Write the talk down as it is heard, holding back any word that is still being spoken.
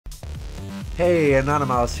Hey,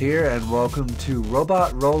 Anonymous here, and welcome to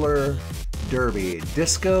Robot Roller Derby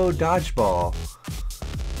Disco Dodgeball.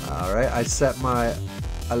 Alright, I set my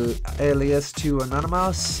alias to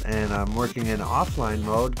Anonymous, and I'm working in offline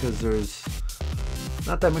mode because there's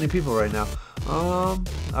not that many people right now.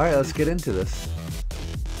 Alright, let's get into this.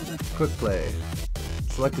 Quick play.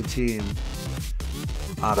 Select a team.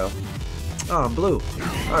 Auto. Oh, I'm blue.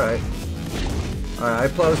 Alright.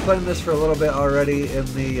 Alright, I was playing this for a little bit already in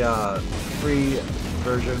the free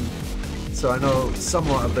version, so I know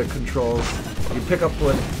somewhat of the controls. You pick up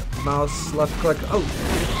with mouse, left click. Oh!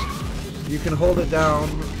 You can hold it down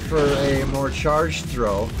for a more charged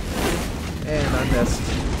throw. And I missed.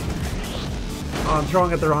 Oh, I'm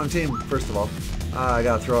throwing at the wrong team, first of all. I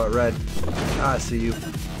gotta throw it red. I see you.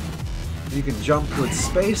 You can jump with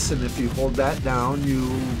space, and if you hold that down,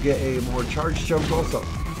 you get a more charged jump also.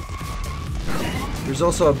 There's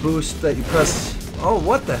also a boost that you press. Oh,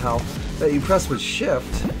 what the hell? That you press with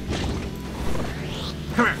shift.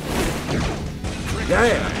 Come here.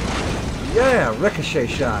 Yeah. Yeah, ricochet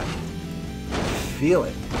shot. Feel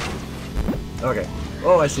it. Okay.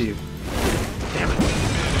 Oh, I see you. Damn it.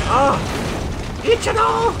 Oh! Eat it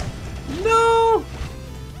all! No!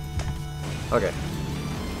 Okay.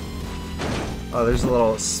 Oh, there's a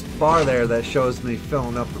little bar there that shows me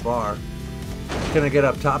filling up the bar. Can I get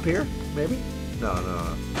up top here? Maybe? No.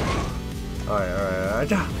 Alright.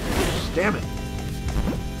 Damn it.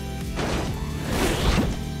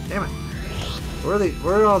 Damn it.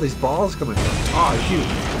 Where are all these balls coming from? Oh,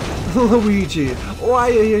 you. Luigi. Why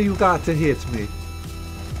you got to hit me?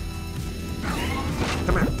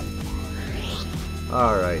 Come here.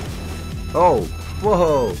 Alright. Oh.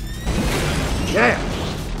 Whoa. Yeah.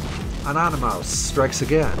 Anonymous strikes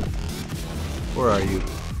again. Where are you?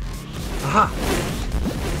 Aha.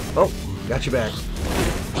 Oh, got you back.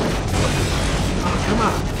 Oh, come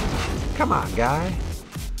on. Come on, guy.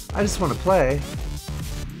 I just want to play.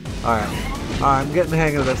 Alright. Alright, I'm getting the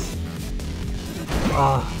hang of this.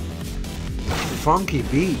 Oh. Funky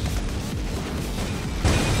beat.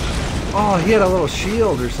 Oh, he had a little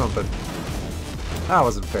shield or something. That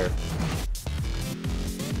wasn't fair.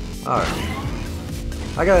 Alright.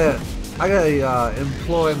 I gotta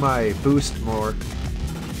employ my boost more.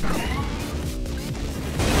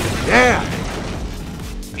 Yeah!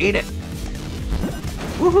 Eat it!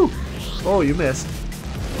 Woohoo! Oh, you missed.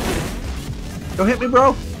 Don't hit me,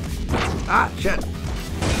 bro! Ah, shit!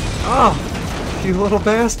 Oh, you little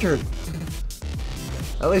bastard!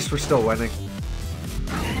 At least we're still winning.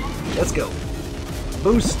 Let's go.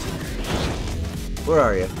 Boost! Where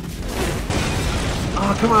are you?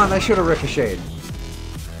 Oh, come on, I should have ricocheted.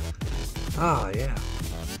 Oh, yeah.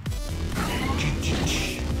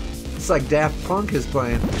 It's like Daft Punk is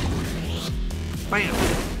playing. Bam!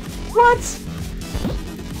 What?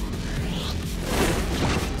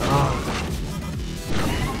 Oh.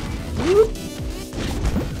 Whoop.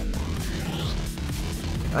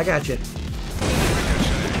 I got you.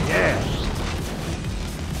 Yeah.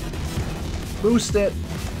 Boost it.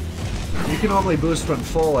 You can only boost when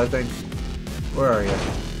full, I think. Where are you?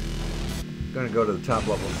 I'm gonna go to the top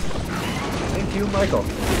levels. Thank you, Michael.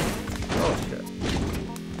 Oh, shit.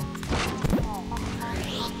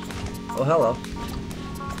 Oh, hello.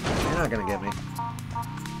 You're not gonna get me.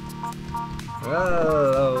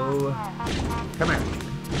 Hello. Come here.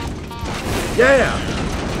 Yeah!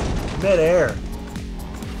 Mid-air.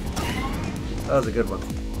 That was a good one.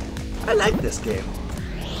 I like this game.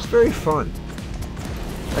 It's very fun.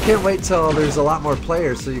 I can't wait till there's a lot more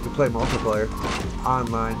players so you can play multiplayer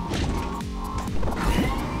online.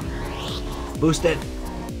 Boost it.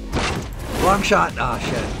 Long shot. Ah,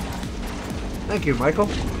 shit. Thank you, Michael.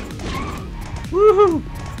 Woohoo!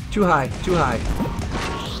 Too high. Too high.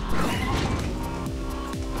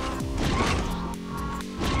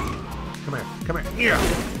 Come here. Come here. Yeah.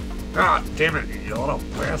 Ah, damn it, you little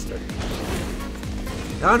bastard.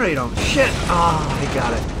 No, no, you don't. Shit. Ah, I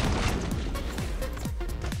got it.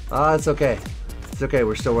 Ah, it's okay. It's okay.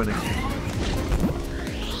 We're still winning.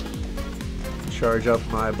 Charge up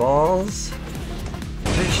my balls.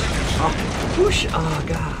 Oh, whoosh. Oh,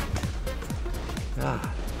 God. God.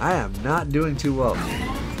 I am not doing too well.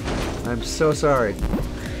 I'm so sorry.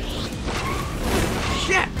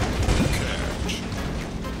 Shit!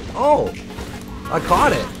 Oh! I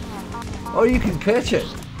caught it! Oh, you can catch it!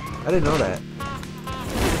 I didn't know that.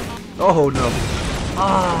 Oh, no.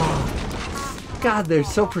 Ah! God, they're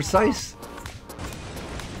so precise.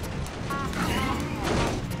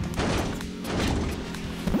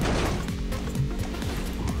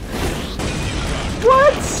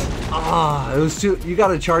 What? Ah, it was too. You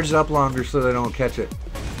gotta charge it up longer so they don't catch it.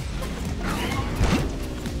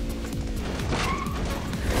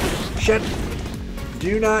 Shit!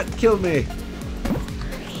 Do not kill me!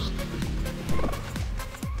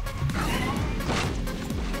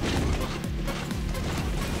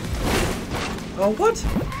 Oh, what?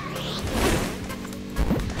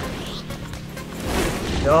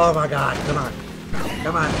 Oh my god, come on.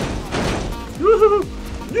 Come on. Woohoo!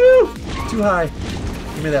 No! Too high.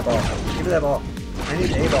 Give me that ball. Give me that ball. I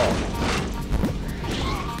need a ball.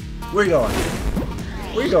 Where you going?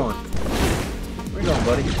 Where you going? Where you going,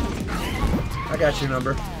 buddy? I got your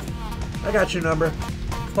number. I got your number.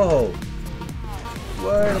 Oh.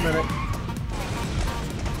 Wait a minute.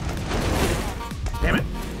 Damn it.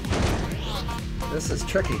 This is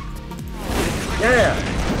tricky. Yeah!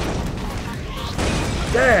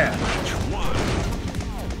 Yeah!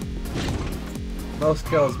 Most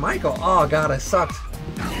kills, Michael. Oh god, I sucked.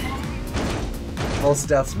 Most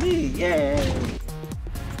deaths, me. Yay!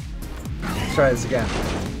 Let's try this again.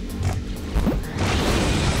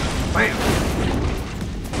 Bam!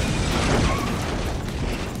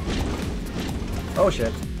 Oh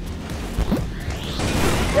shit.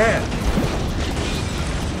 Yeah!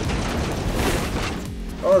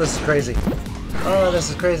 Oh, this is crazy. Oh, this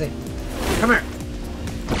is crazy. Come here.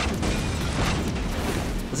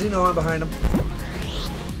 Does he know I'm behind him?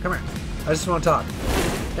 Come here. I just want to talk.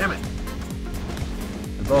 Damn it.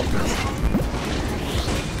 They both missed.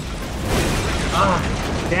 Ah,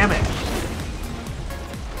 damn it.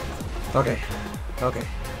 Okay. Okay.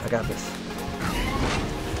 I got this.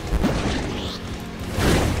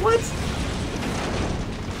 What?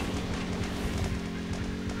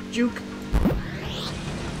 Juke.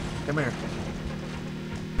 Come here.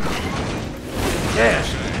 Yeah.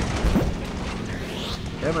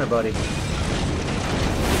 Come here, buddy.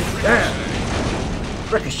 Yeah.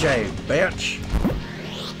 Ricochet, bitch.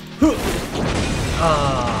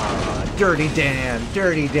 Ah, Dirty Dan.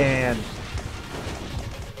 Dirty Dan.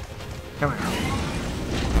 Come here.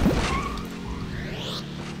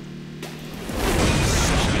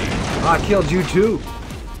 I killed you too.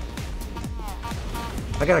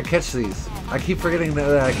 I gotta catch these. I keep forgetting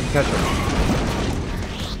that I can catch them.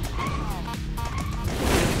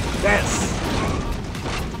 Yes!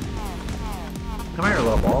 Come here,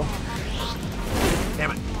 little ball.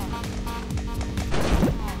 Damn it.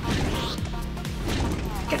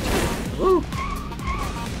 Catch it. Woo!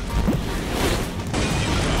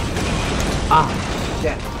 Ah,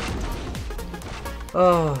 shit.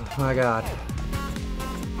 Oh my god.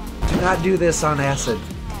 Do not do this on acid.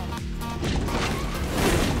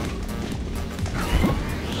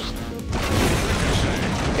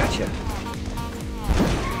 Gotcha.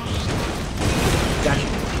 Gotcha.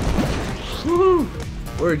 Woohoo!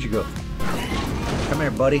 Where'd you go? Come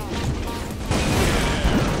here, buddy.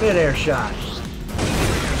 Mid-air shot.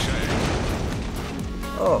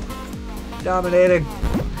 Oh. Dominating.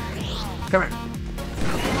 Come here.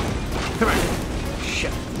 Come here.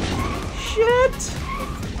 Shit. Shit!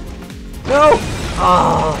 No!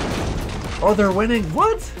 Oh! Oh, they're winning.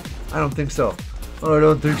 What? I don't think so. Oh, I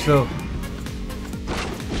don't think so.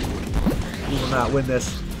 You will not win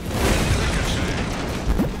this.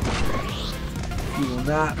 You will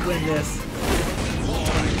not win this.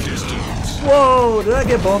 Whoa! Did I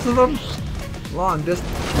get both of them? Long distance.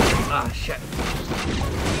 Ah, shit.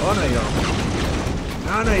 Oh, no, you don't.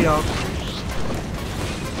 No, no, you don't.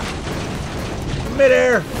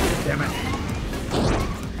 Mid-air! Damn it.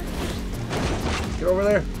 Get over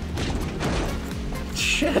there.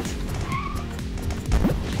 Shit.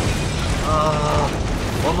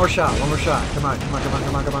 One more shot. One more shot. Come on. Come on. Come on.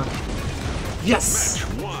 Come on. Come on. Yes.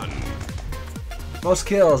 Match one. Most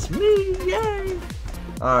kills. Me. Yay.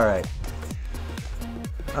 All right.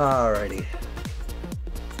 Alrighty.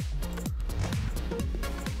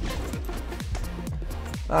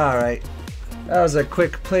 Alright. That was a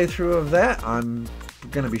quick playthrough of that. I'm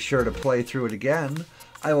going to be sure to play through it again.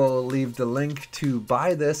 I will leave the link to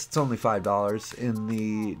buy this. It's only $5 in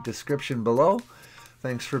the description below.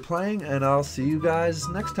 Thanks for playing, and I'll see you guys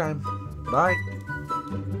next time. Bye.